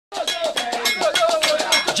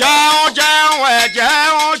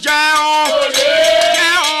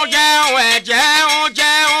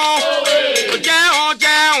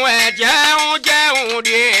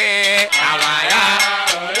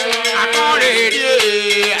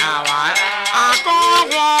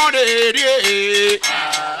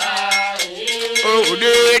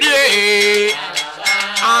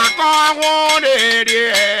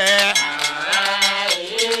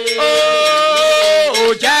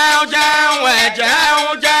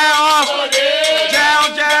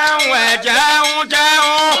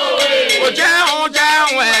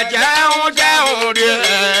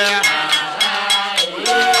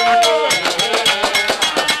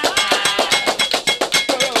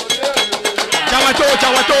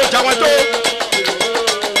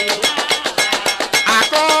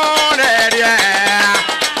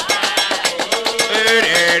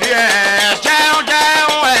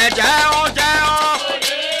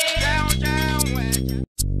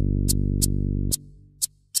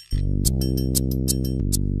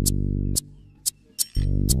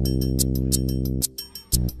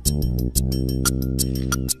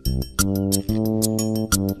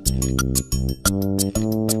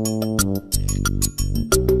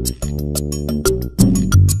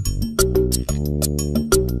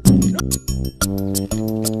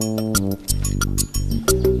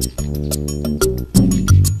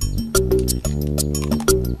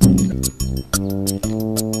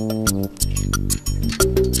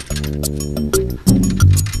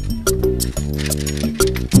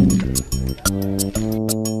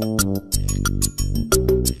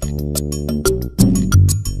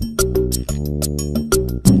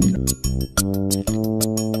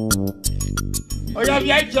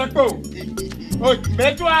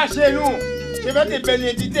Mets-toi chez nous, je vais te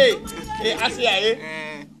bénédicter et assis.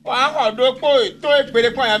 On deux pots, toi et peu de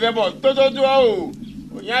points avec bon, tout au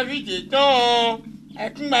on y a vite ton,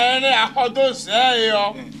 et qui m'a aidé à faire et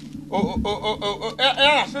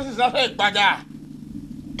la chose ça fait bagarre.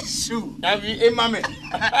 Sous, la vie et ma mère.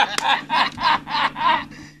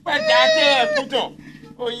 Pas gâté, couteau.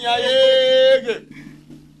 On y a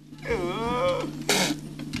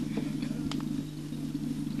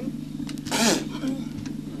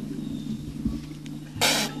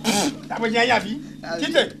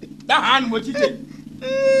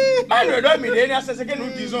c'est ce que nous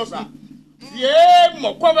disons ça.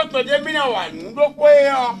 Viens, quoi va te dire, nous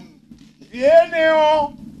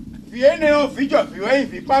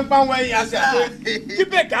tu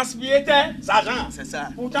peux gaspiller tes argent. C'est ça.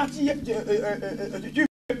 Pourtant, tu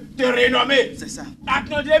te renommer. C'est ça.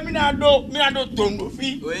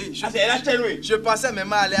 Oui, je pensais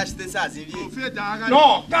même aller acheter ça à Zivier.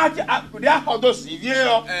 Non, quand tu as un Zivier,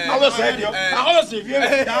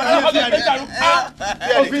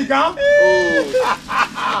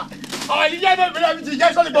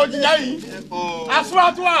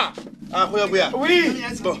 assois-toi. Oui.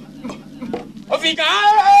 Ofika,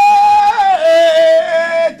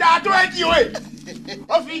 t'as tout équivé.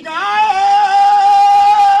 Ofika,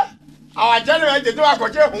 on va dire que tu vas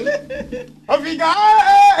côté. Ofika,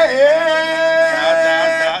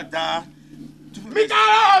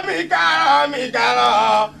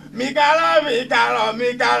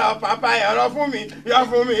 Mikalo, papa, you're for me,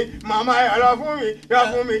 mama, you're for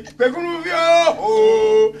me, Begunuvio,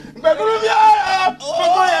 oh,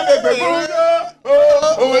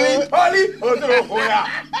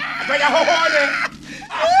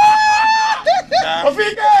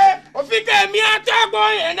 Ofika, mi atago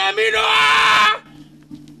yena miro.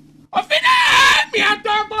 Ofika, mi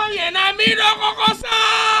atago yena miro kokosa.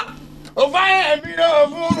 Ovaye miro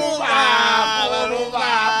furufa.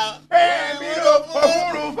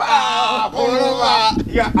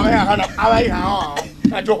 Ya,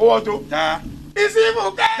 ici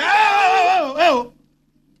vous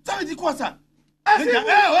ça veut dire quoi ça?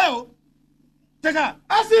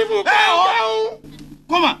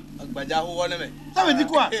 Comment? Ça veut dire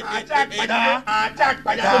quoi?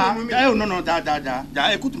 Non,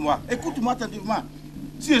 écoute-moi attentivement.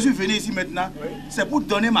 Si je suis venu ici maintenant, c'est pour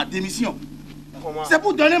donner ma démission. C'est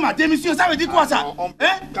pour donner ma démission, ça veut dire quoi ça?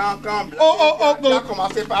 Tu as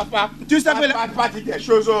commencé par tu sais pas dire des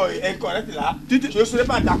choses incorrectes là. Je ne serais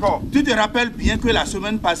pas d'accord. Tu te rappelles bien que la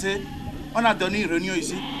semaine passée, on a donné une réunion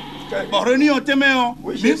ici. Bon, réunion, t'aimais,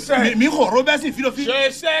 je sais. Robert, c'est philosophie.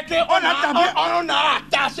 Je sais qu'on a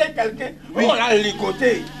attaché quelqu'un, on l'a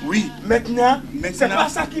ligoté. Oui. Maintenant, c'est pas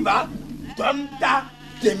ça qui va. Donne ta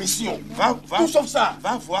démission. Tout sauf ça.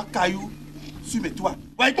 Va voir Caillou sur mes toits.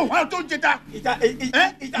 Ouais, bon, voilà tout l'état.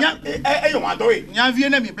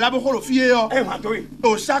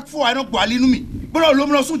 Chaque fois, on va aller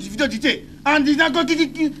l'homme sous vidéo dité. En disant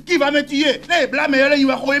qui va me tuer. Les blâmes, il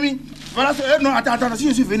va courir. Voilà ce... Non, attends, si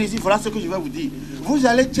je suis venu ici, voilà ce que je vais vous dire. Vous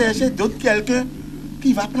allez chercher d'autres quelqu'un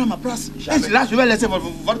qui va prendre ma place. Et là, je vais laisser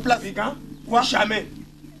votre place. Quoi? Jamais.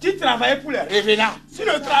 Tu travailles pour les revenants. Si tu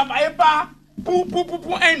ne travailles pas,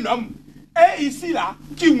 pour un homme, et ici là,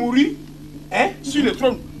 qui mourit, hein, sur le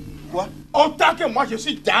trône. Quoi? Autant que moi je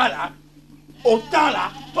suis dans là, autant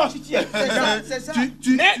là, toi aussi tu es. C'est ça.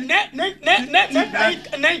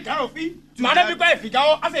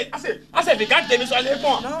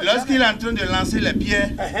 Lorsqu'il est en train de lancer les pierres,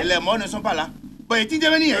 les morts ne sont pas là. Bon, est-il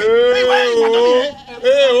devenu? Et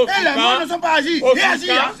les morts ne sont pas agis. Et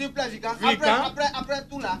agis. Après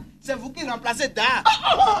tout là, c'est vous qui remplacez Da.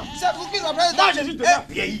 C'est vous qui remplacez Da. Moi je suis déjà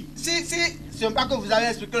vieilli. Si, c'est pas que vous avez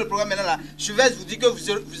expliqué le programme maintenant là. Je vais vous dire que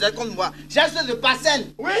vous êtes contre moi. J'ai acheté de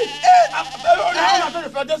Passel. Oui. On est en train de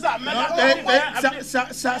faire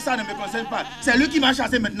ça. Ça ne me concerne pas. C'est lui qui m'a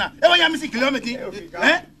chassé maintenant. Et on y a mis ce kilomètres.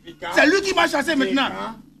 C'est lui qui m'a chassé maintenant.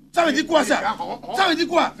 Ça veut dire quoi ça? Ça veut dire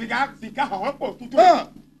quoi?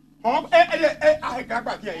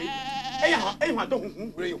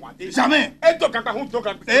 Jamais.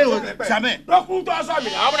 Jamais. On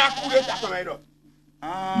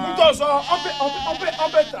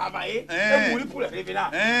peut travailler et mourir pour les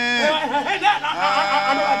revenants.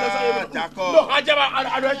 D'accord.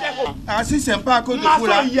 Ah, si c'est pas à cause de vous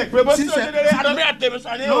là.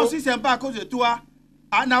 Non, si c'est pas à cause de toi.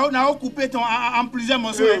 Ah, Nao coupé en plusieurs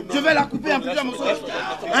morceaux. Je vais la couper en plusieurs morceaux.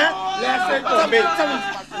 Hein? Laissez tomber.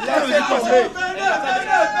 Laissez tomber.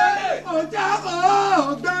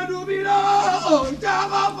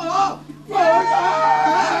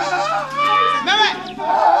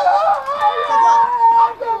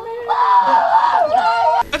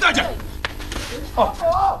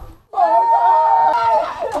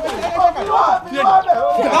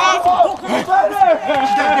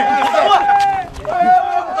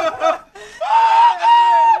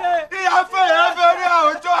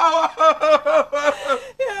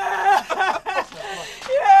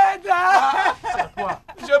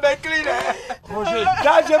 Je m'incline. Roger.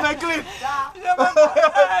 Là, je m'incline.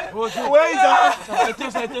 Roger. Oui, ça.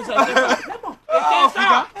 Éteins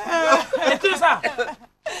ça.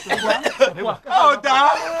 Oh, Da.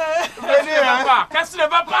 Venez, hein. Qu'est-ce qui ne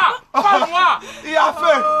va pas? Pas moi. Il y a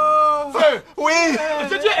feu. Feu. Oui.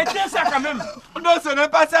 Je dis éteins ça quand même. Non, ce n'est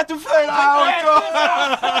pas ça tout feu là.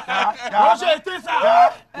 Roger, éteins ça.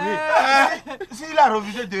 Oui. S'il a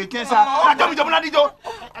refusé de éteindre ça.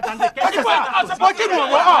 Attendez, qu'est-ce que c'est ça?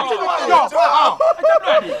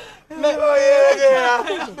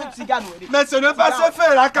 Mais ce n'est pas ce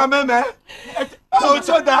feu là quand même, hein. C'est autre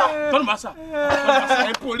chose, hein. Donne-moi ça.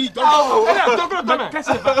 Impoli, donne-moi.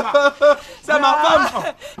 Qu'est-ce que c'est? C'est ma femme.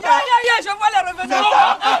 Je vois les revenants.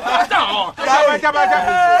 Attends.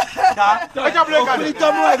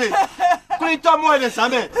 Cueille-toi-moi de sa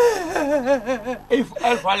main. Elle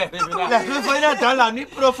va les revenants. Les revenants dans la nuit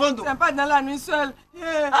profonde. C'est pas dans la nuit seule.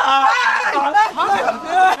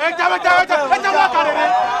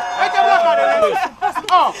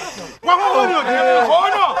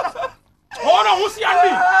 Oh non, aussi à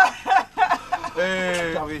lui.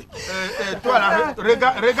 Toi là,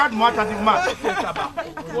 regarde-moi attentivement.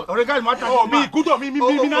 Regarde-moi attentivement.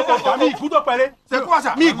 C'est quoi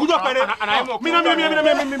ça?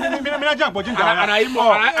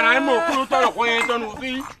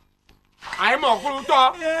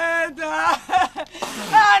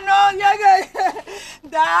 Ah non,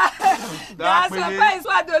 c'est pas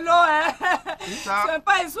histoire de l'eau, hein. C'est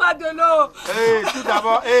pas histoire de l'eau. Tout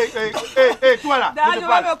d'abord, toi là. Je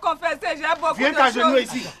vais me confesser, j'ai beaucoup de choses. Viens ta genou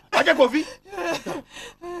ici.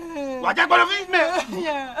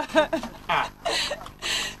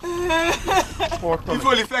 Il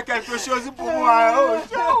faut lui faire quelque chose pour moi.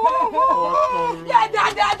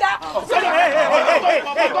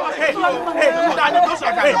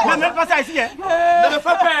 Ne mets pas ça ici, hein. Ne me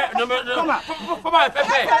fais peur. Faut pas me faire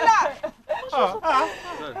peur.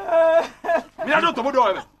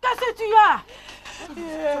 Qu'est-ce que tu as?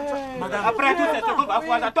 Après tout, c'est ce qu'on va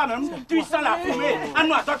voir. Toi-même, tu sens la fumée. Ah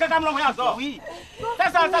non, attends, quelqu'un me l'envoie encore. Oui. Ça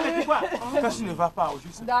veut dire quoi? Qu'est-ce qui ne va pas au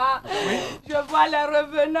juste? Je vois les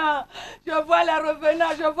revenants.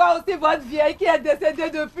 Je vois aussi votre vieille qui est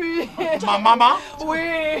décédée depuis. Ma maman?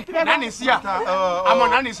 Oui. Ce que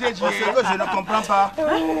je ne comprends pas.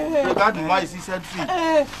 Regarde-moi ici, cette fille.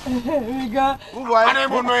 Vous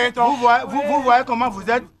voyez comment vous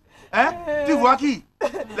êtes? Hein? Tu vois qui? C'est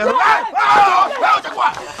quoi?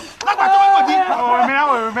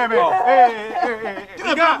 Tu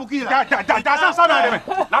me prends pour qui là?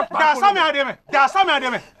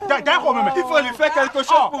 Il faut lui faire quelque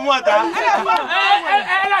chose pour moi, Da.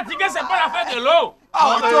 Elle a dit que c'est pas l'affaire de l'eau.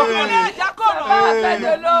 Jacob, on va faire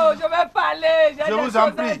de l'eau. Je vais parler.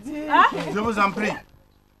 Je vous en prie.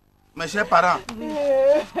 Mes chers parents,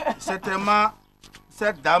 certainement,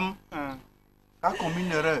 cette dame a commis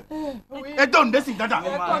une erreur. Oui. Et donne des signes, Dada.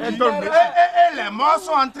 Et les morts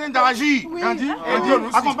sont en train d'agir.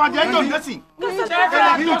 Accompagne, elle donne des signes.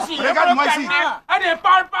 Regarde-moi ici. Elle ne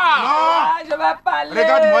parle pas. Ah, je vais parler.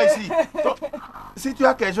 Regarde-moi ici. Si tu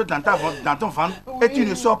as quelque chose dans ton ventre et tu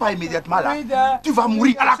ne sors pas immédiatement là, tu vas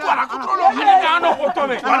mourir. À la quoi,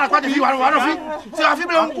 c'est la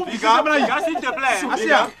fibre. S'il te plaît,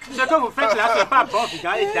 ce que vous faites là, c'est pas bon,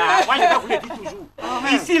 Viga. Moi, je vous le dis toujours.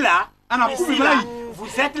 Ici là,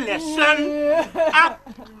 vous êtes les seuls à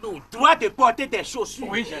le droit de porter des chaussures.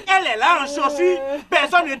 Oui. Elle est là en chaussures,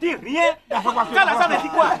 personne ne dit rien. Ça ne dit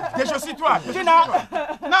quoi? Des chaussures, toi.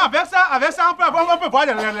 Non, avec ça, on peut voir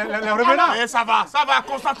les revenants. Ça va,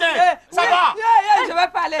 Constantin. Ça va. Je vais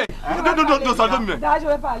parler. Là, je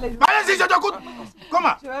vais parler. Allez-y, je t'écoute.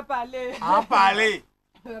 Comment? Je vais parler. Parler.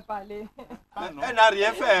 Je vais parler. Elle n'a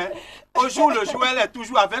rien fait. Au jour le jour, elle est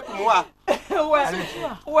toujours avec moi.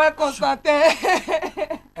 Ouais, Constantin.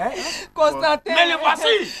 Constantin. Mais le voici.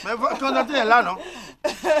 Mais Constantin est là, non?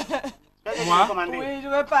 Moi? Oui, je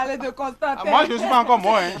vais parler de Constantin. Moi, je ne suis pas encore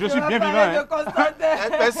mort. Je suis bien vivant. De Constantin.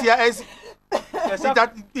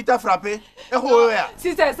 Il t'a frappé.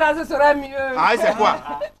 Si c'est ça, ce serait mieux. Ah, c'est quoi?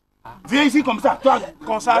 Viens ici comme ça, toi,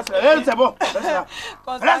 comme ça, c'est bon.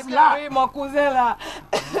 Reste là. Oui, mon cousin là.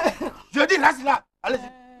 Je dis, reste là.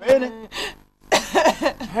 Allez-y. Venez.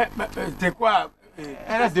 C'est quoi?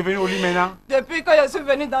 Elle est devenue au lit maintenant. Depuis que je suis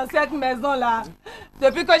venue dans cette maison-là,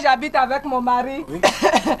 depuis que j'habite avec mon mari,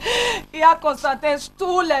 il y a Constantin,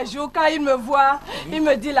 tous les jours, quand il me voit, il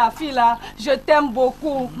me dit, la fille là, je t'aime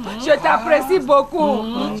beaucoup, je t'apprécie beaucoup.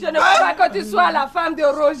 Je ne veux pas que tu sois la femme de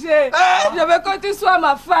Roger, je veux que tu sois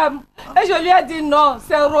ma femme. Et je lui ai dit non,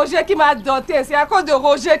 c'est Roger qui m'a dotée, c'est à cause de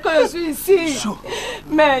Roger que je suis ici.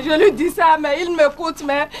 Mais je lui dis ça, mais il m'écoute,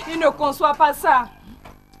 mais il ne conçoit pas ça.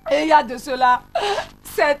 Et il y a de cela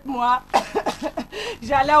 7 mois,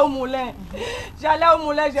 j'allais au moulin. Tu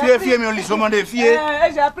es fier, mais on lit sûrement des filles.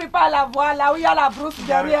 J'ai pris par la voie, là où il y a la brousse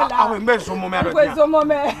derrière là. Oui, mais je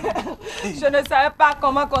ne savais pas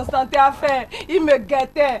comment Constantin a fait. Il me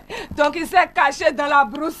guettait. Donc il s'est caché dans la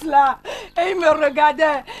brousse là. Et il me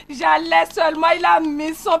regardait. J'allais seulement, il a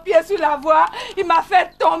mis son pied sur la voie. Il m'a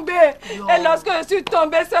fait tomber. Et lorsque je suis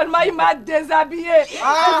tombée seulement, il m'a déshabillée. Et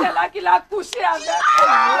c'est là qu'il a couché avec.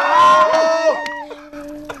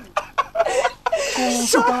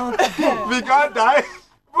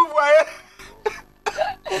 Vous voyez?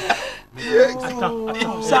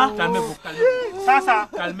 Attends, ça, calmez-vous,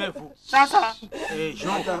 calmez-vous. Ça.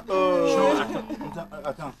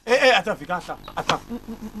 Attends, Vika, attends.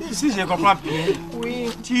 Si je comprends bien,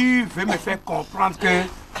 tu veux me faire comprendre que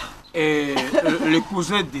le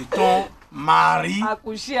cousin de ton mari a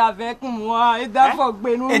couché avec moi et d'abord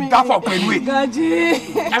béninoise. Gandhi.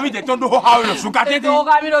 Ami de ton do le soukate.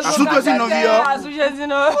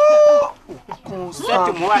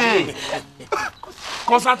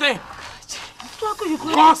 Constantin.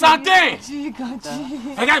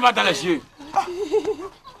 Regarde-moi dans les yeux.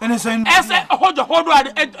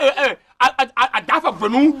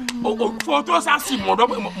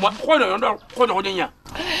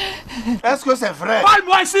 Est-ce que c'est vrai?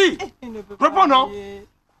 Parle-moi ici. Réponds non.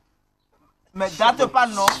 Mais date pas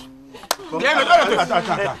non.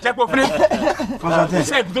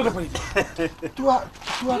 Toi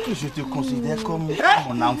que je te considère comme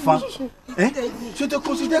mon enfant. Je te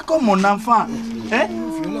considère comme mon enfant.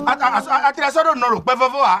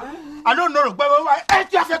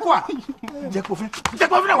 Tu as fait quoi?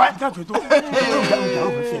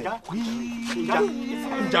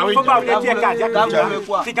 Faut pas oublier, tu es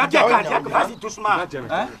cardiaque. Vas-y doucement.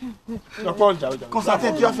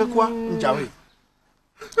 Constantin, tu as fait quoi?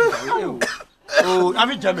 Oh,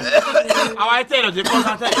 ami jamais. Ah, été le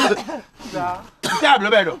Constantin. Table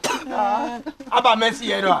bello. Ah bah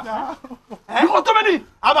merci Edouard.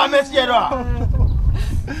 Ah bah merci Edouard.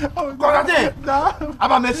 Constantin. Ah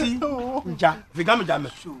bah merci. Donc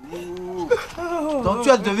tu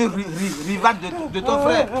es devenu rival de ton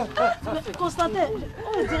frère. Constantin,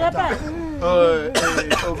 on ne dirait pas.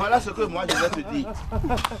 Voilà ce que moi je vais te dire.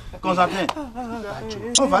 Constantin,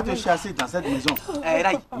 on va te chasser dans cette maison.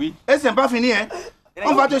 Oui. Et c'est pas fini, hein.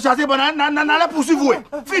 On va te chasser, bon, on poursuivre.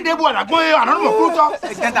 Fille de bois, là, là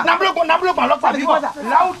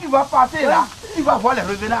où tu vas passer, là, tu vas voir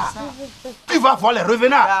les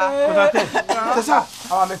revenants. C'est ça.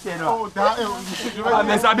 Ah, mais c'est là. Ah,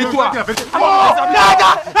 mais habille-toi.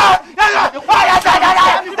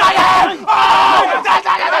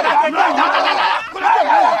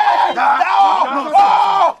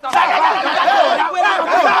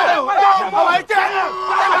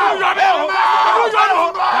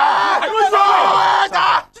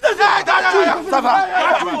 Ça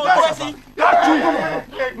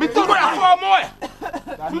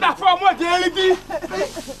n'a pas moi de l'élite.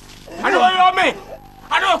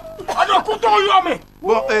 Alors, couteau,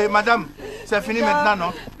 Bon, madame, c'est fini maintenant,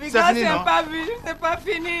 non? C'est fini, non? C'est pas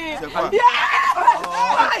fini. C'est quoi?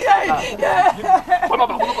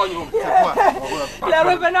 Les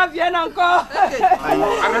revenants viennent encore.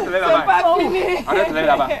 Arrête-les C'est là-bas. pas fini. Arrête-les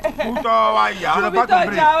là-bas. Je n'ai pas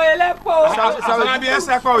compris. Ça veut bien,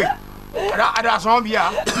 c'est quoi, oui? Il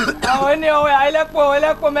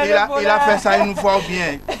a fait ça une fois ou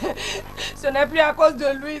bien? Ce n'est plus à cause de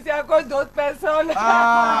lui, c'est à cause d'autres personnes.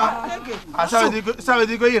 Ça veut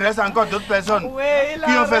dire qu'il reste encore d'autres personnes Oui,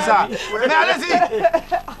 qui ont fait ça. Mais allez-y.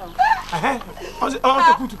 On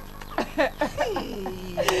t'écoute.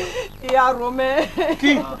 Il y a Romain.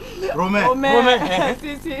 Qui? Romain.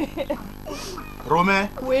 Si. Romain.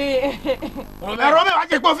 Oui. Romain, va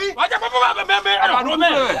dire quoi, fille?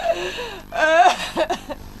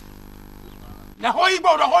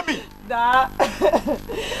 Da.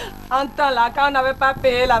 En temps là, quand on n'avait pas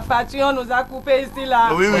payé la facture, on nous a coupé ici là.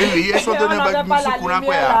 Oui, ils sont donnés on n'avait pas la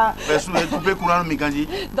lumière là.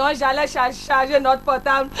 Donc j'allais charger notre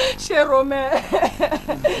portable chez Romain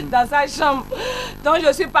dans sa chambre. Donc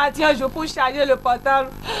je suis partie un jour pour charger le portable.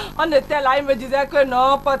 On était là, il me disait que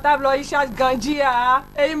non, portable là, il charge Gandhi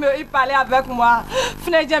et il parlait avec moi.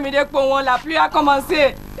 La pluie a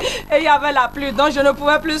commencé et il y avait la pluie, donc je ne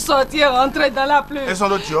pouvais plus sortir, rentrer dans la pluie.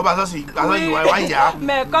 Oui.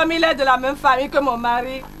 Mais comme il est de la même famille que mon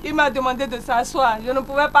mari, il m'a demandé de s'asseoir. Je ne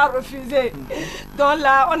pouvais pas refuser. Donc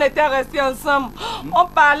là, on était restés ensemble. On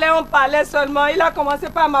parlait seulement. Il a commencé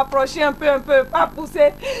par m'approcher un peu, pas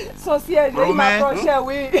pousser son siège. Il m'approchait,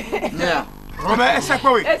 oui. Romain, c'est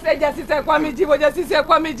quoi, oui? C'est quoi, midi? Il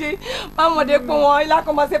a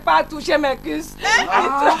commencé par toucher mes cuisses.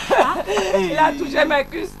 Il a touché mes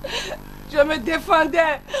cuisses. Je me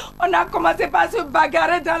défendais. On a commencé par se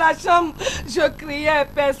bagarrer dans la chambre. Je criais,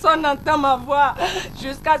 personne n'entend ma voix.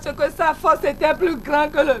 Jusqu'à ce que sa force était plus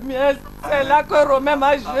grande que le mien. C'est là que Romain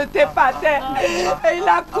m'a jeté par terre. Et il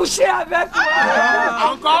a couché avec moi.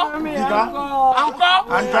 Encore?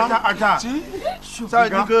 Attends. Ça veut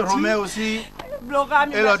dire que Romain aussi.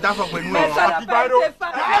 Et l'autre a fait nous. Mais ça n'a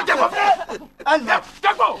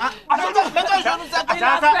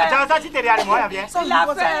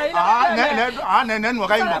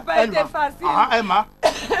pas été facile.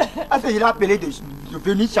 Il a appelé de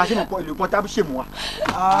venir charger le portable chez moi.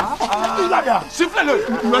 Sifflez-le.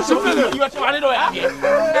 Il va se parler de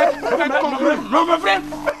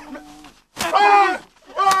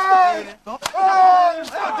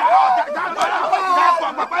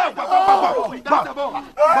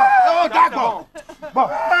Bon,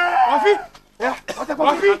 on fit.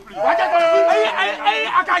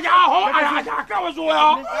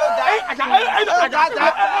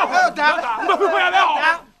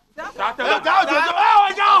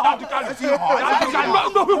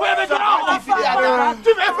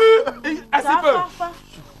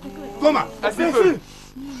 Comment?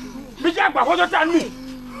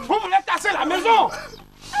 Vous voulez casser la maison?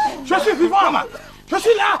 Je suis vivant. Je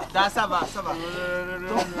suis là. Ça va.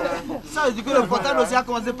 Ça veut dire que le portable aussi a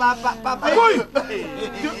commencé par... Oui.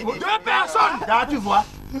 Deux personnes. Là, tu vois,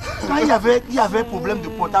 quand il y avait problème de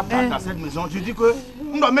portable dans cette maison, je dis que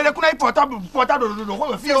non, mais les portable de roi,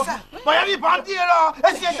 le fils. Il parti là.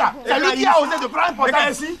 Et c'est ça. C'est lui qui a osé de prendre un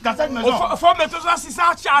portable ici, dans cette maison. Faut mettre ça 600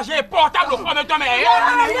 chargé portable.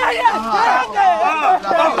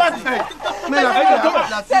 Mais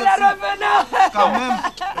c'est les revenants. Quand même.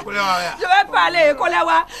 Je vais parler,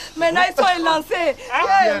 Kolewa. Maintenant, ils sont élancés.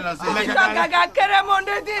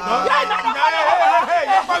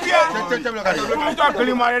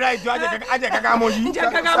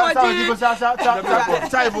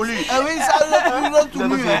 Ça évolue. Oui,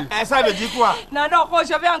 Ça veut dire quoi? Non,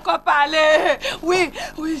 je vais encore parler. Oui,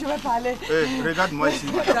 je vais parler. Regarde-moi ici.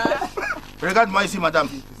 Regarde-moi ici, madame.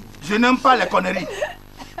 Je n'aime pas les conneries.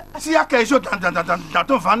 S'il y a quelque chose dans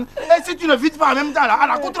ton van, et si tu ne vides pas en même temps, là,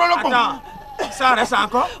 elle a contrôlé le compte. Ça reste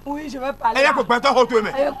encore? Oui, je vais parler. Et il y a combien de temps tu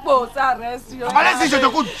mets? Ça reste. Allez-y, je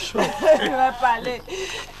t'écoute. Je vais parler.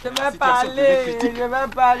 Je vais parler.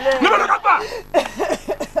 Ne me regarde pas.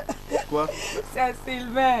 Quoi? C'est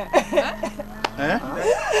Sylvain. Hein?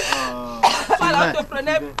 Voilà, te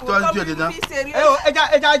prenais pour toi, comme tu es dedans. une fille sérieuse. Va,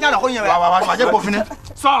 pour finir.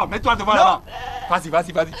 Sors, mets-toi devant là-bas. Vas-y.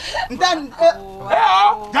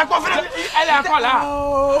 Elle est encore là.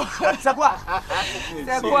 C'est quoi?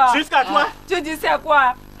 C'est quoi? Jusqu'à toi. Tu dis c'est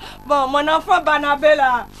quoi? Bon, mon enfant Banabé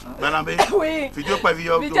là. Banabé? Oui. Vidéo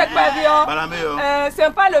Pavillon. Banabé.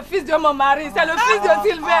 C'est pas le fils de mon mari, c'est le fils de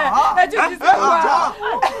Sylvain. Et tu dis c'est quoi?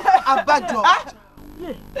 Abadjo.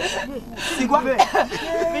 C'est quoi?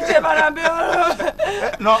 Michel Banabé.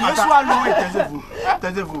 Non, attends. Taisez-vous.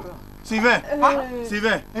 Taisez-vous. Sylvain.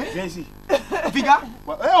 Sylvain. Viens ici. Viga.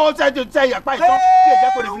 On sait de ça, il n'y a pas de temps. Qui est déjà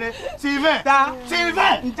pour devenir Sylvain.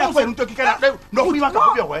 Sylvain. Non, il va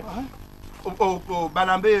pas ouais. Au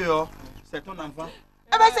Balambé, c'est ton enfant.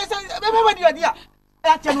 Eh ben, c'est. Mais tu vas dire.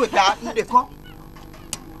 Tiens, nous, nous décor.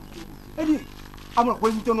 Eh bien, à mon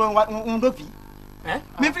point, on doit vivre.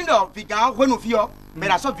 Mais finalement, Viga, on nous filles, mais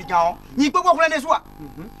la sorte Viga, il peut pas prendre des soins.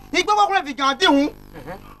 Il peut pas prendre Viga, t'es où?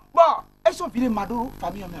 Bon, elles sont filées Mado,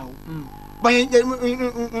 famille, bon,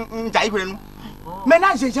 maintenant,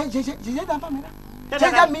 j'ai d'enfants maintenant. J'ai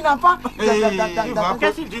déjà mis l'enfant.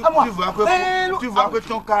 Tu vois que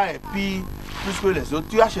ton cas est pire plus que les autres.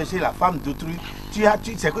 Tu as cherché la femme d'autrui.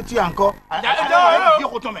 C'est que tu as encore.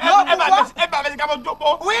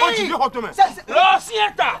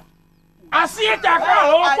 Asieta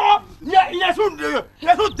ka yesu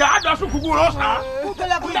da su kukuro sa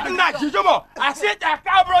na jijomo asieta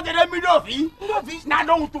ka bro de midofi na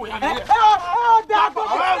don to ya ça va.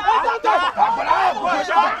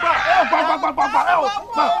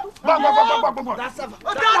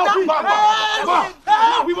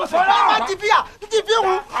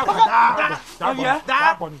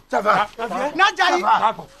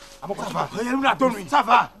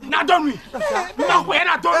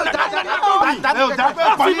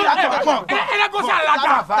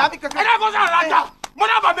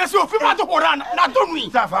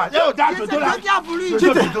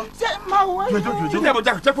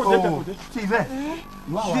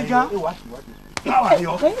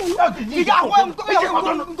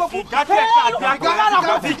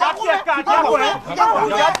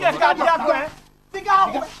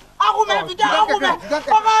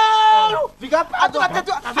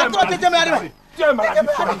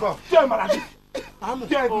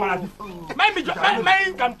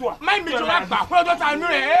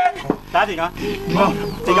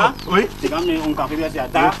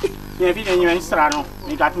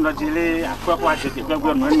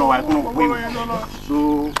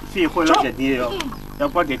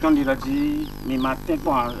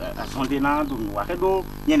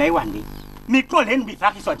 Micro len bi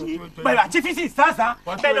fa ki so di. Ba difficile ça.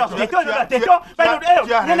 Mais non,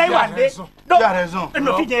 tu as raison.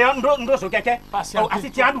 No fi je ndo so keke.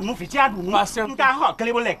 Asi ti adu nu fi ti adu nu. Nka ho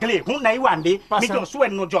kele bo le kele. Hun na iwande. Mi do so en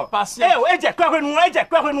no job. E je kwa nu,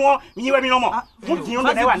 mi we mi no mo. Mu ti on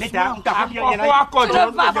na iwande ta. Nka fa bi o yena. Il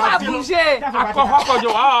ne va pas bouger.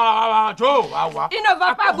 Il ne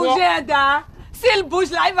va pas bouger, Ada. S'il bouge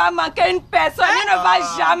là, il va manquer une personne. Il ne va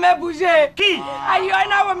jamais bouger. Qui? Aïe, il y a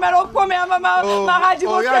un meloko, mais maman, ma dit il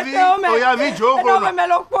y a Joe.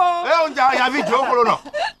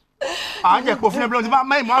 J'ai confiné blanc,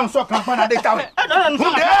 mais moi, on sort quand on a des tables. Attends,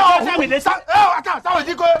 ça veut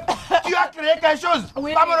dire que tu as créé quelque chose.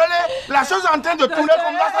 La chose est en train de tourner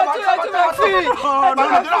comme ça.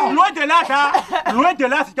 Loin de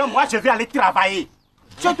là, c'est que moi, je vais aller travailler.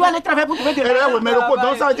 Tu dois aller travailler pour trouver des gens. Mais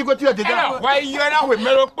donc ça veut dire que tu es dedans.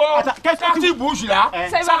 Quand tu bouges là,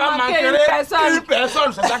 ça va manquer une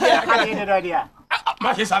personne. C'est ça qui est.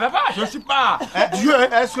 Moi je ne savais pas, je ne suis pas Dieu.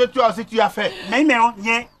 Est-ce que toi aussi tu as fait? Mais non,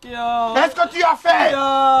 rien. Est-ce que tu as fait?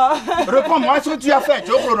 Réponds-moi, est-ce que tu as fait?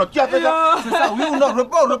 Tu as fait ça? C'est ça, oui ou non?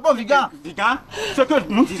 Réponds, Viga. Viga, ce que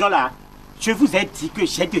nous disons là, je vous ai dit que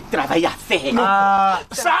j'ai du travail à faire.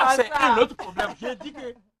 Ça, c'est un autre problème. J'ai dit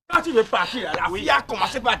que quand tu veux partir là, la fille a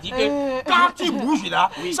commencé par dire que quand tu bouges là,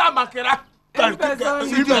 ça manquera quelqu'un.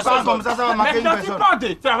 Si tu parles comme ça, ça va manquer une personne. Maintenant, tu parles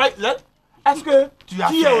de travail là, est-ce que tu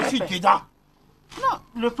es aussi dedans? Non,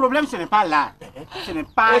 le problème ce n'est pas là. Ce n'est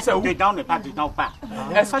pas dedans, n'est pas dedans ou pas.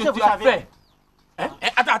 Est-ce que tu as fait?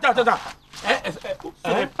 Attends.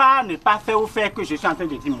 Ce n'est pas ne pas faire ou faire que je suis en train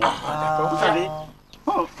de dire moi. Vous savez,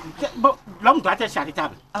 bon, l'homme doit être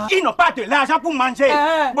charitable. Ils n'ont pas de l'argent pour manger.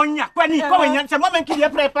 Bon, il y a quoi ni quoi, c'est moi-même qui ai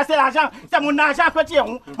prêt à passer l'argent. C'est mon argent petit.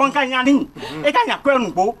 Bon, quand il y a ligne. Et quand il y a quoi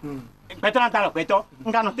nous beau, béton dans le béton,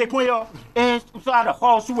 on a noté quoi et ça le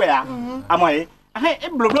rose ou à moi. Et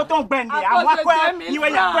bloton ben à moi quoi, il y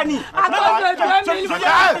a quoi ni.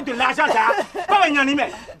 De l'argent là. Comment il y a ni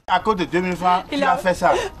mais. À cause de 2000 francs, tu as fait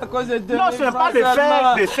ça. À cause de 2000 francs. Non, ce n'est pas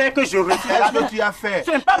le fait que je refuse. Est-ce que tu as fait?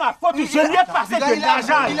 Ce n'est pas ma faute, je lui ai passé de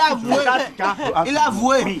l'argent. Il a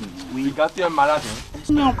avoué. Oui. Quand tu es malade.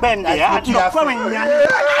 Non, ben, tu as fait.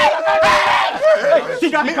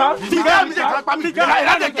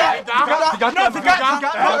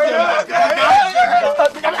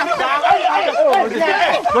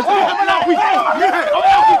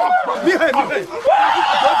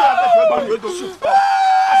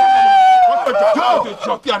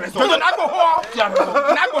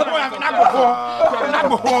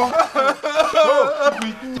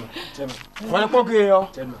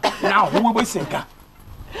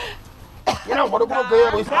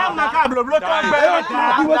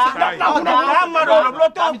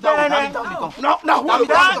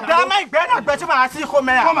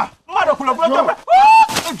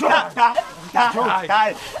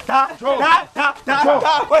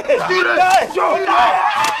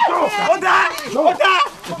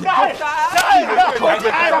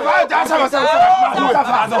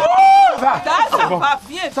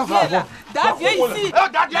 Viens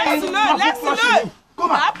ici. Laisse-le.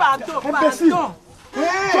 Comment? Pardon.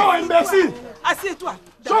 Imbécile. Assieds-toi.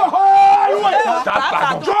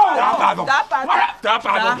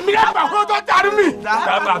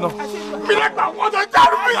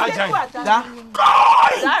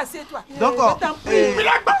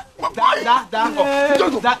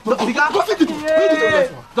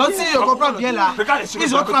 Donc si je comprends bien là,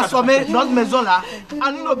 ils ont transformé notre maison là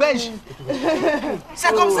en une auberge.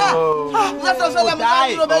 C'est comme ça. Vous avez transformé la maison en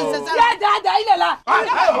une auberge, c'est ça? Il est là.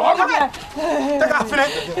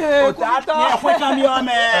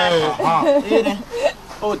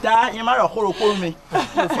 Ota, il m'a le colomé.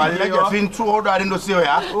 Fallait que fin tour dans nos séries.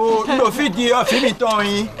 Oh, nos filles disent, filles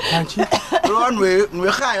toni. Nous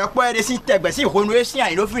pas des sites, mais si on nous sien,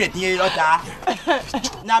 il a fait des lota.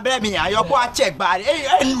 Na belle mia, il y a pas check bar.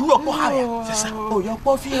 Nous pas. C'est ça. Oh, il y a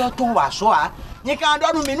pas fait ton wasoa. Ni quand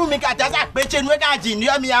nous nous kata ça peche nous ka jini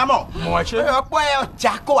yo mi amo. Moi che. Yo po e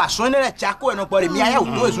chako asone le chako no pore mi aya o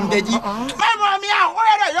to esun deji. Même mi a o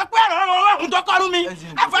le yo pe on to ko mi.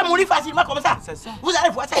 A fa mourir facilement comme ça. Vous allez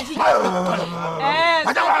voir ça ici.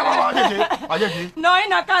 Non, il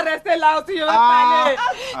n'a qu'à rester là aussi, je vais parler.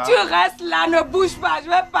 Tu restes là, ne bouge pas, je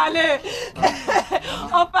vais parler.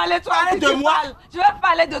 On parlait toi aussi, tu parles. Je vais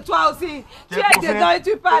parler de toi aussi. Tu es dedans et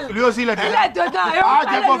tu parles. Lui aussi il est dedans. Il est dedans et on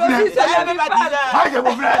parle de lui aussi, ça ne veut pas. Ah, j'ai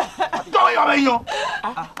mon frère. Toi, il y a un million. Ah,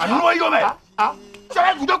 nous, il y a un million. C'est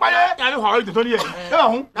vrai que vous deux parlez. Il y a un million de tonniers.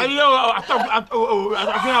 Non. Il y a un million. Attends.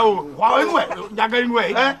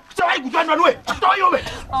 C'est vrai que vous dois nous louer. Attends, il y a un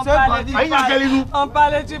million. On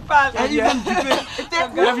parle, tu parles.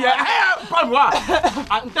 Parle-moi.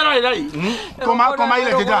 Comment il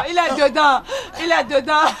est dedans? Il est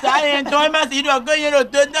dedans. Ça y est, toi, il doit gagner le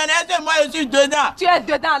dedans. Moi, je suis dedans. Tu es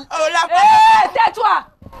dedans. Tais-toi.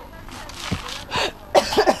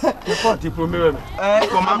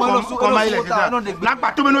 Comment il est dedans?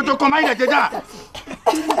 Comment il est dedans?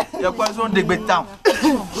 Il y a quoi son dégbétant?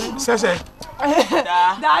 C'est. Je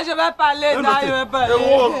vais parler. Je vais parler.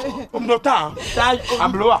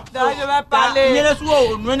 Il est sous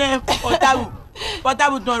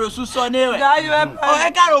portable ton le sous-sonné. Ouais. Je vais parler.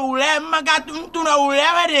 Et quand on lève, tout le monde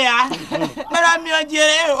lève. Madame, on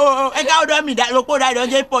dirait, et quand on dormit, le pot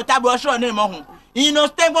d'ailleurs, portable au sonné, mon. Il nous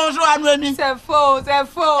dit bonjour à nous. C'est faux. C'est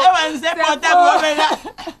portable.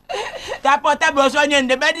 Ta portable soigne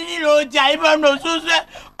de badini lo dia il nous sous.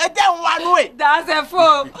 Était wanoué. C'est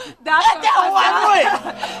faux.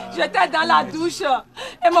 J'étais dans la douche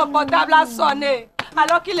et mon portable a sonné.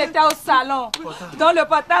 Alors qu'il était au salon. Donc le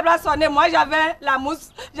portable a sonné. Moi j'avais la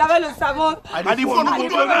mousse, j'avais le savon. Et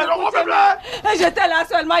j'étais là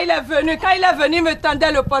seulement, il est venu. Quand il est venu, il me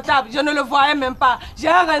tendait le portable. Je ne le voyais même pas. J'ai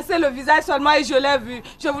rincé le visage seulement et je l'ai vu.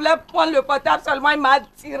 Je voulais prendre le portable seulement, il m'a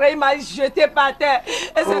tiré, il m'a jeté par terre.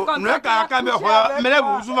 Et c'est comme ça.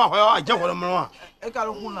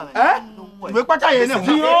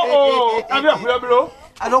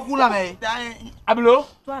 Alors, vous l'avez. Ablo?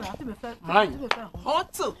 Toi là, tu me fais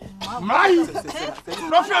honte. Maï!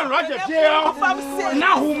 Non, fais un roi de pierre.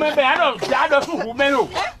 Na hume be ano, jado su hume lo.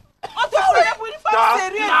 On te fout pour une femme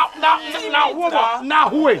sérieuse. Na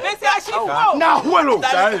huwe. Mais c'est un chiffon. Na huwe lo.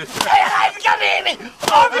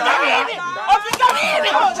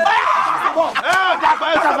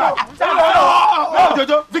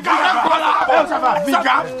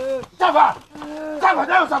 Ça va.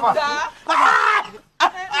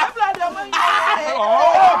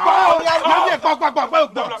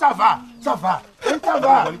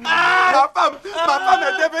 Ma femme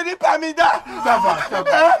est devenue Pamida. Ça va.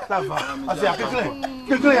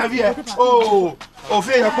 Quelqu'un a vu, hein? Oh,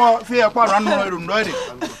 fait quoi, on va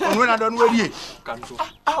dans le lier.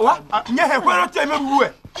 Ah, ouais? Il y a un peu de temps, il y a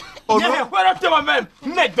un peu de temps, même.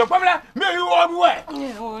 Mais de quoi, mais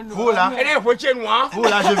vous là, vous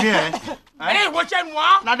là, je viens.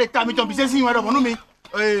 Là, des tamis, ton business, il va dans nous, mais.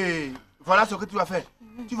 Voilà ce que tu vas faire.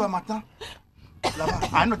 Tu vas m'attendre là-bas.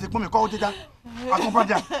 Ah non, t'es pas mais quoi, t'es là? Accompagne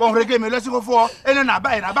bien. Bon, réglez, mais laissez vous fort. Et là,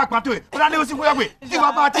 là-bas, quand tu es. Regardez aussi pour y aller. Tu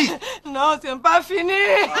vas partir. Non, c'est pas fini.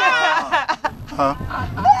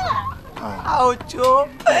 Ah, Ocho.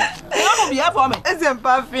 C'est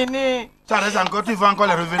pas fini. Ça reste encore, tu vois encore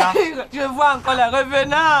les revenants. Je vois encore les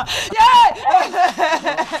revenants.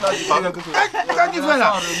 Qu'est-ce que tu fais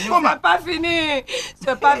là? C'est pas fini.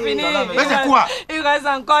 C'est pas fini. Mais c'est quoi? Il reste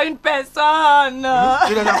encore une personne.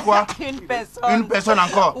 Il reste quoi? Une personne. Une personne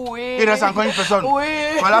encore? Oui. Il reste encore une personne?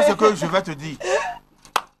 Oui. Voilà ce que je vais te dire.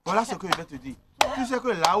 Voilà ce que je vais te dire. Tu sais que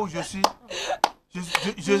là où je suis...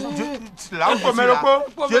 là où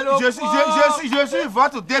je suis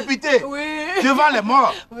votre député. Oui. Devant les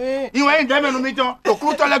morts. Oui. Il va y avoir un militant. Le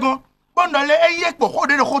clou de l'égon. Pendant les ayés pour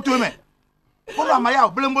roder le retour. Pour la maille au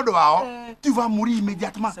blembo de Wao, tu vas mourir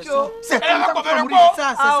immédiatement. C'est comme ça que tu vas mourir.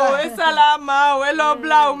 Ah oui, ça là, ma, oui,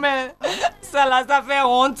 l'obla, mais ça là, ça fait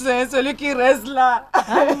honte, c'est celui qui reste là.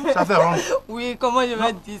 Ça fait honte. Oui, comment je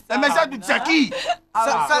vais dire ça? Mais ça, tu sais qui?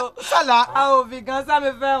 Ça là. Ah, oh, Vigan, ça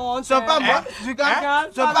me fait honte. C'est pas moi. Vigan,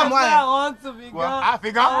 c'est pas moi. Ça me fait honte, Vigan. Ah,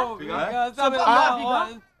 Vigan? Vigan, ça me fait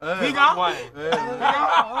honte. Vigan?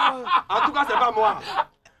 En tout cas, c'est pas moi.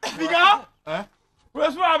 Vigan? Hein?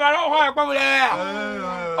 Reçois un ballon, on va pas vous l'air.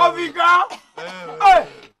 Oh, Vigan?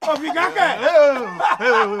 Oh, Vigan,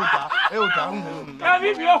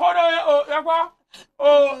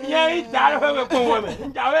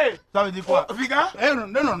 ça veut dire quoi? Non,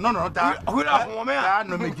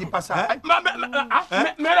 ne me dis pas ça.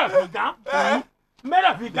 Mais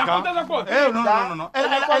la Vigan, non.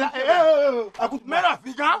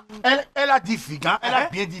 Elle a dit Figan, elle a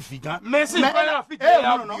bien dit Figan. Mais si elle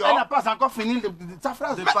n'a pas encore fini sa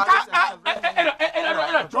phrase. Elle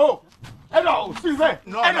a trop. Elle a aussi fait.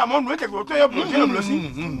 Elle a mon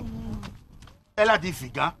elle a dit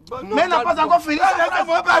Figan, mais elle n'a pas encore fini.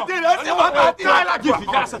 Laissez-moi partir. Elle a dit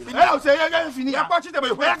Figan, c'est fini. Elle a fini. Elle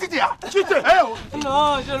a dit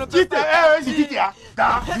Non, je ne peux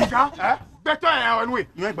pas. Figan, Beto ya wanwe.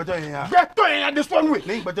 Yo beto ya. Beto ya de so nwe.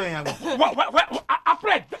 Ni beto ya.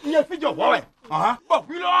 Après, il y a fidjo wa we. Bon,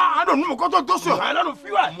 puis là, ando nu ko to so. Ala no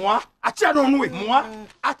fiwa. Moi, atia no nwe. Moi,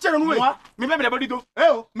 atia no nwe. Mi be me de body do.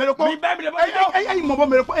 Mais le ko. Mi be me de body do. Ay mo bo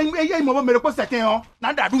me le ko certain on.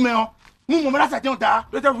 Na da du me on. Mu mo la certain ta.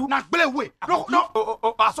 Na gbele we. Non.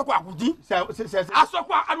 Asoko akudi. C'est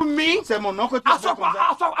Asoko adu mi. C'est mon nom que tu Asoko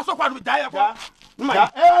adu daya quoi.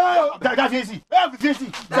 Viens ici. Viens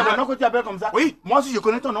ici. C'est mon nom que tu appelles comme ça? Oui. Moi aussi je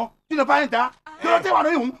connais ton nom. Tu n'es pas un tas. Dorothée wa no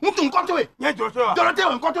on tu nkonto we. Dorothée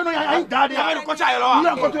wa nkonto no ya da de. Ya ko cha yelo. Ni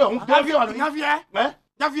nkonto we. Davi wa no.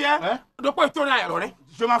 Davi do ko to na yelo re.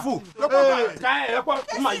 Je m'en fous.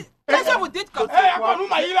 Qu'est-ce que vous dites comme ça?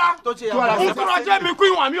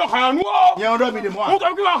 Il y a un homme de moi.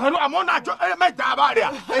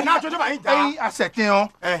 À certains,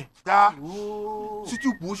 si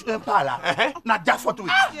tu bouges un pas là, n'a déjà photo.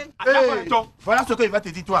 Voilà ce qu'il va te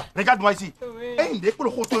dire toi. Regarde-moi ici. Immédiatement.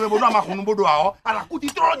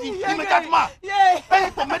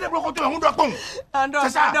 C'est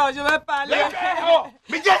ça. Non, je vais parler.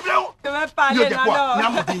 Je vais parler.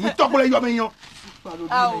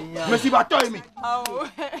 Merci ba toi Emi.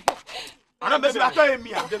 Merci ba toi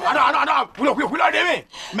Emi.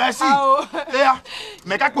 Merci. Léa,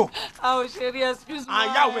 mais kako. Oh chérie, excuse-moi.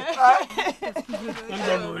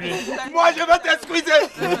 Moi je vais t'excuser.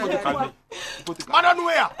 Madame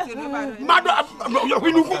Nouéa. Non,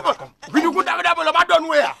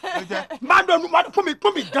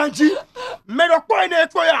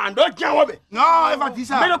 elle va dire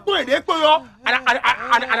ça.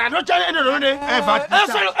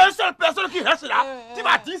 Un seul personne qui reste là, tu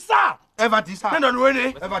vas dire ça. Elle va dire ça. Elle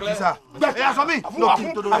va dire ça. Et à famille,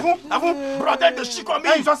 brodette de Chikomi.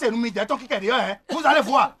 Vous allez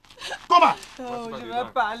voir. Comment? Je vais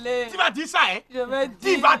parler. Tu vas dire ça, hein? Je vais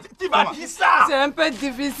dire. Tu vas dire ça. C'est un peu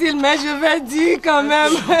difficile, mais je vais dire quand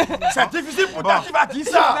même. C'est difficile pour toi, tu vas dire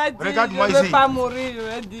ça. Regarde-moi ici. Je ne veux pas mourir, je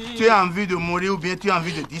vais dire. Tu as envie de mourir ou bien tu as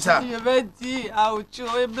envie de dire ça? Je vais dire à Ocho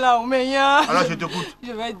et Blanc, meilleur. Alors je t'écoute.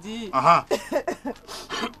 Je vais dire.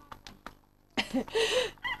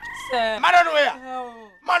 C'est. Madame Nouéa.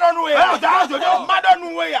 Madame Nouéa. Madame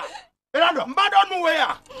Nouéa. Elle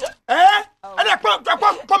est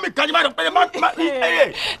comme une candidat.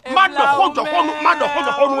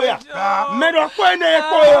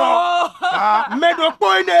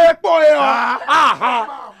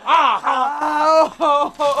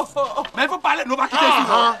 Mais il faut parler, nous va quitter ici.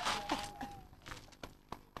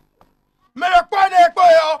 Mais le coin n'est pas.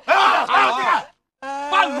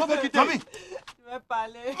 Parle, nous va quitter. Je vais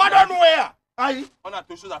parler. Madame Nouéa. Aïe. On a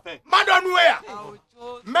deux choses à faire. Madame Nouéa.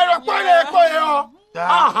 Mais le coin n'est pas.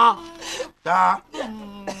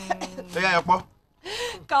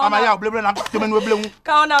 Quand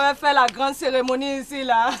on avait fait la grande cérémonie ici,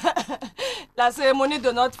 là, La cérémonie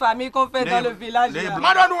de notre famille qu'on fait dans le village.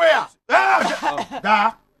 Madame Ouéa.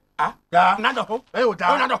 Da. Da. Nando.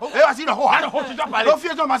 Da. Nando. Vas-y, non. Tu dois parler.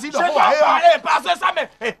 Je dois parler parce que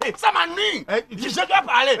ça m'ennuie. Je dois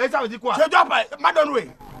parler. Et ça veut dire quoi? Je dois parler. Madame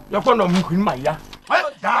Ouéa. Je prends le moucou de Maya.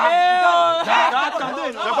 Attendez.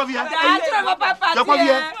 Tu vas pas bien. Tu ne vas pas partir. Tu vas pas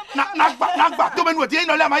bien. N'a tu me dis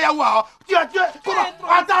non la Maya ou tu comment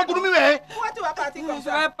attends tu me Pourquoi tu vas partir comme Je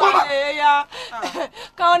ça? vais parler, ya.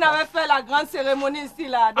 Quand on avait fait la grande cérémonie ici,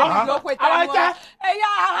 là, de vidéo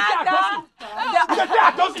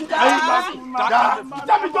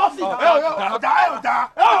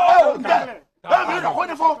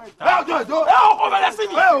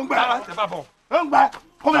c'est pas bon.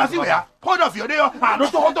 Come la si ya? Come la fio de yo? Ah, no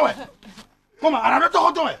to to e. Come, ara no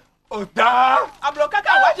to to e. Oda. Ablo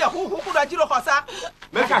kaka waje huku da jiro kosa.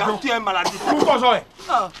 Mais quand tu es malade, tu causes ouais.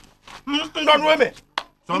 Ndonoué.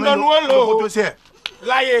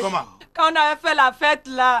 Comment? Quand on avait fait la fête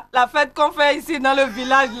là, la fête qu'on fait ici dans le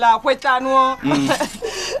village là, Huetano,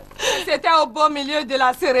 c'était au beau milieu de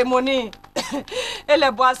la cérémonie. Et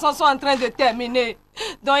les boissons sont en train de terminer.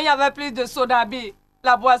 Donc il n'y avait plus de sodabi.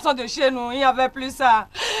 La boisson de chez nous, il n'y avait plus ça.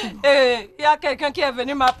 Et il y a quelqu'un qui est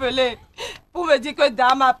venu m'appeler pour me dire que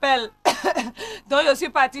Da m'appelle. Donc je suis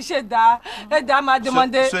partie chez Da. Et Da m'a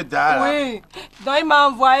demandé... Ce Da, oui. Donc il m'a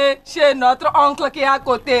envoyé chez notre oncle qui est à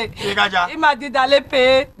côté. Il m'a dit d'aller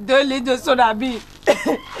payer 2 litres de sodabi.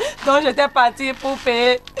 Donc j'étais partie pour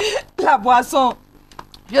payer la boisson.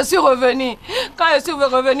 Je suis revenue. Quand je suis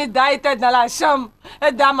revenue, Da était dans la chambre.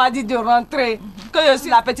 Et Da m'a dit de rentrer. Que je suis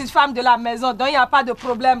la petite femme de la maison, donc il n'y a pas de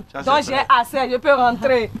problème. Donc j'ai assez, je peux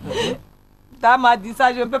rentrer. Da m'a dit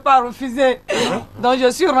ça, je ne peux pas refuser. Donc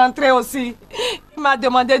je suis rentrée aussi. Il m'a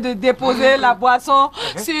demandé de déposer la boisson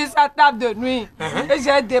sur sa table de nuit. Et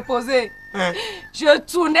j'ai déposé. Je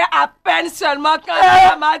tournais à peine seulement quand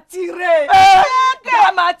il m'a tiré.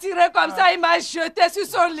 Il m'a tiré comme ça, il m'a jeté sur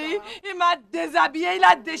son lit, il m'a déshabillé, il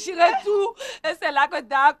a déchiré tout. Et c'est là que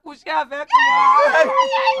Da a couché avec moi.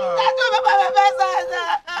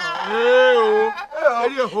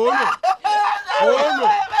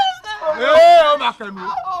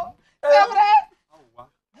 C'est vrai?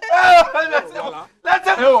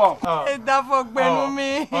 Et Da faut que nous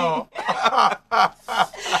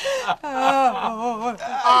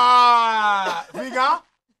Viga?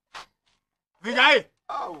 Viga?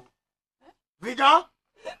 Viga?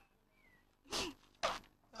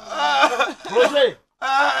 Roger?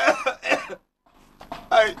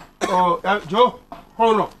 Oh, Joe?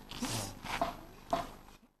 Hold on.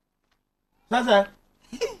 Ça c'est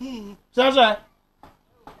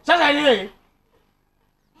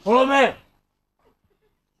Romain.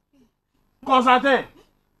 Constantin.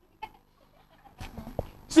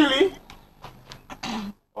 Sili.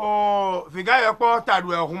 Oh, Viga y'a pas ta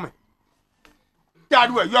doué Romain. Ta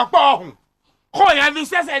doué, y'a pas Romain. Quand il y a vu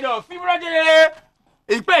ça, c'est de fibre de.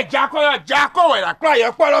 Il peut Jaco, et la croix,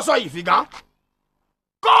 y'a pas le soi, il Viga.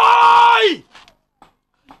 Koi!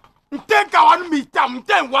 M'ten kawan mita,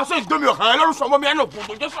 m'ten waso is domi rela lu somo mi ano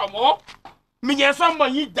puto je somo. Mi yen somo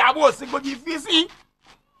yi dabo se go difficile.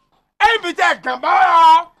 E bi te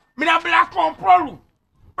gamba mi na black control.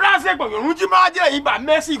 Bra se gbo yorun ji ma je yi ba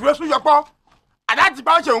merci gresu yopo. Ada ti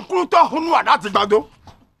ba se nkuru to hunu ada ti gbado.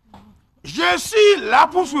 Je suis là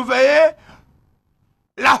pour surveiller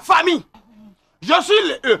la famille. Je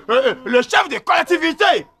suis le chef de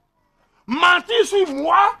collectivité. Mentir sur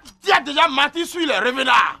moi, tu as déjà menti sur les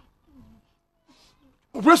revenants.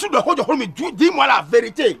 Dis-moi la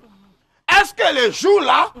vérité. Est-ce que les jours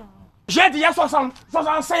là, j'ai déjà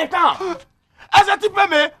 65 ans? Est-ce que tu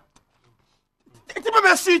peux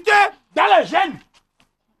me citer dans les gènes?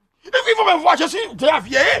 Il faut me voir, je suis déjà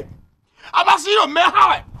vieilli. Ah bah si le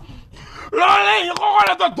meilleur. L'olé, il croit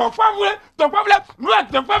que donc pas voulez,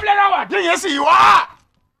 là, yes, you are.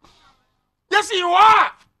 Yes, you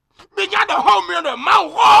are. Mais il y a de home de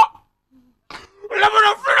Mauro. Le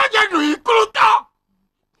monde fait le jeu du clouta.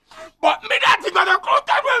 Bon, mais là, tu vas de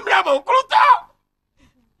clouta, mais là, mon clouta.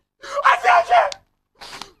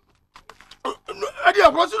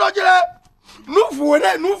 Nous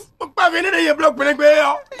voulons, nous pas venir de bloc Benegbe.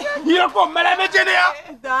 Il y a comme madame Généa.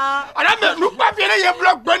 Nous pas venir de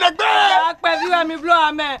bloc Benegbe.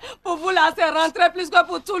 Pour vous là, c'est rentrer plus que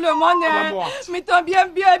pour tout le monde. Mais t'en bien,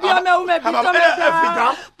 mais où mes pitons.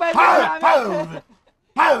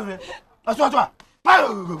 Assois-toi.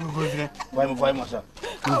 Voyez-moi ça.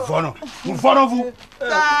 Nous volons vous.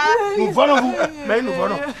 Nous volons vous. Mais nous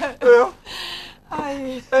volons.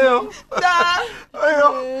 Aïe.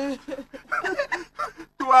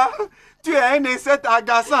 Toi, tu es un insecte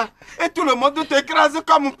agaçant et tout le monde t'écrase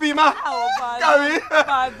comme un piment.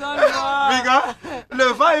 Pardonne-moi. Viga, le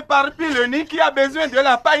vent éparpille le nid qui a besoin de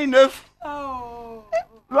la paille neuve.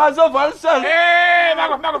 L'oiseau vole seul. Non,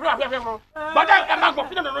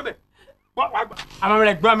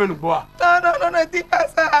 ne dis pas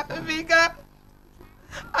ça, Viga.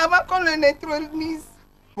 Avant qu'on le neutralise,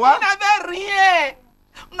 il n'avait rien.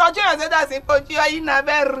 Non, tu as dans ses potus, il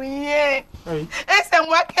n'avait rien. Et c'est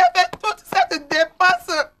moi qui ai fait toute cette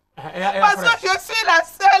dépense. Parce que je suis la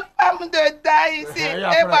seule femme de Daï ici.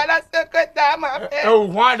 Et voilà ce que Daï m'a fait.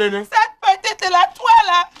 Cette petite-là, toi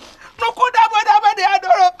là, nous coûtons d'abord des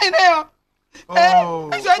adoropinés.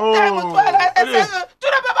 Je t'aime, toi là. Tu ne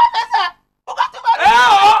peux pas faire ça. Pourquoi tu vas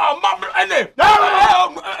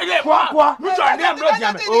Quoi? Nous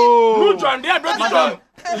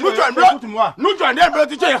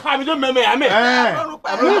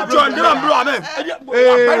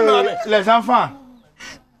les enfants,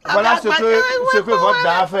 voilà ce que votre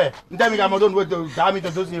dame a fait. Nous avons demandé de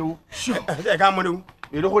nous dossier où? Il est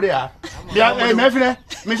là. Bien, mais frère,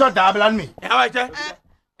 mais ça t'a blâmé.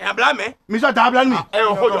 Et blâmé. Mais ça t'a blâmé. Eh,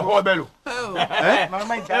 oh, bello.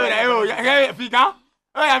 Figa.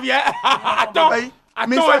 Attends.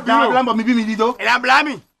 Mais ça t'a blâmé, mais bilido. Elle a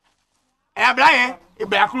blâmé. Elle a blâmé. Et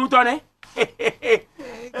bien, cloutonné. Eh,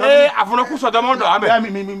 avant le coup, ça demande.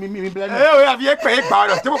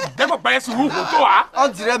 On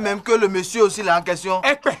dirait même que le monsieur aussi là en question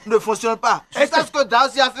ne fonctionne pas. C'est ça ce que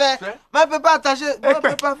Daosi a fait. Mais je ne peux pas attacher. Je ne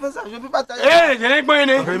peux pas faire ça. Je ne peux pas attacher. Eh, je n'ai pas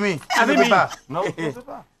aimé. Rémi, tu ne peux pas. Non, tu ne peux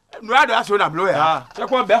pas. Nous avons de la sonne à bleu. C'est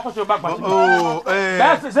quoi, ben, c'est pas quoi. Oh,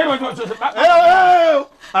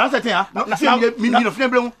 alors c'était hein.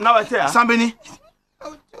 Sans béni.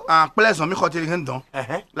 En plaisant,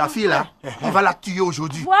 la fille là, on va la tuer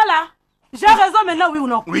aujourd'hui. Voilà. J'ai raison maintenant, oui ou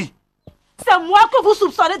non? Oui. C'est moi que vous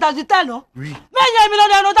soupçonnez d'adultère, non? Oui. Mais il y a un million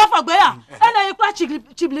de notes à faire. Elle n'a pas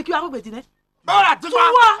chiblé qui a rebêtiné. Voilà, tu vois.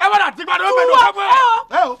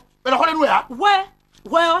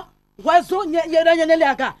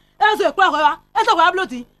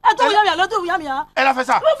 Elle a fait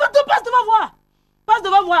ça. Passe devant moi. Passe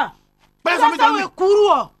devant moi.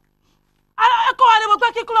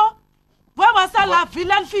 Vois-moi ça, la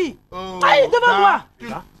vilaine fille. Aïe, devant moi.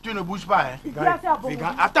 Tu ne bouges pas, hein.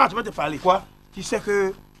 Attends, tu vas te parler. Quoi? Tu sais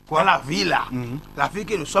que dans la vie là, la vie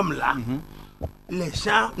que nous sommes là, les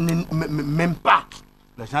gens ne m'aiment pas.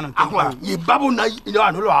 Les gens ne t'aiment pas. Il est babou na il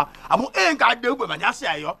a nous là. Ah bon, un gars de vous manière c'est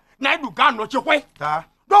ailleurs. Na du gars no chekwe.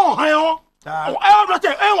 Donc rien. On doit te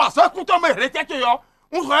un wa ça couteau me retete yo.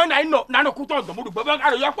 On se na no na no couteau de mudu baba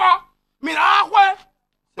ga yo quoi. Mina ouais.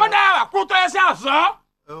 Pendant la couteau c'est ça.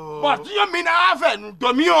 Bon, Dieu mina fait nous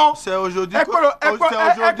domions. C'est aujourd'hui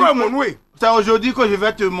que je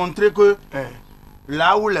vais te montrer que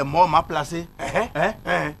là où les morts m'ont placé,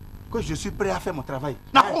 que je suis prêt à faire mon travail.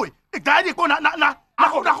 Il faut quand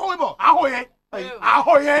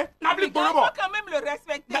même le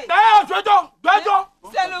respecter.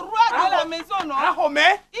 C'est le roi de la maison, non?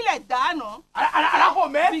 Il est da, non?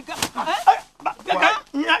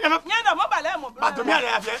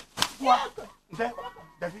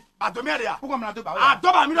 Pourquoi me l'a pas?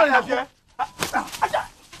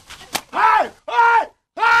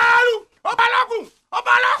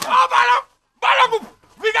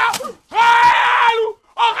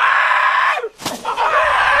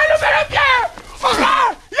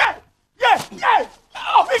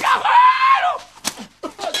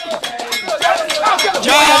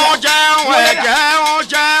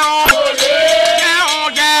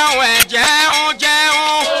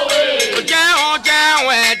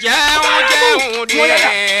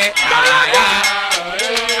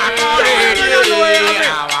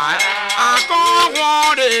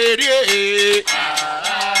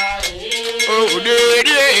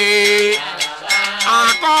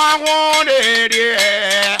 I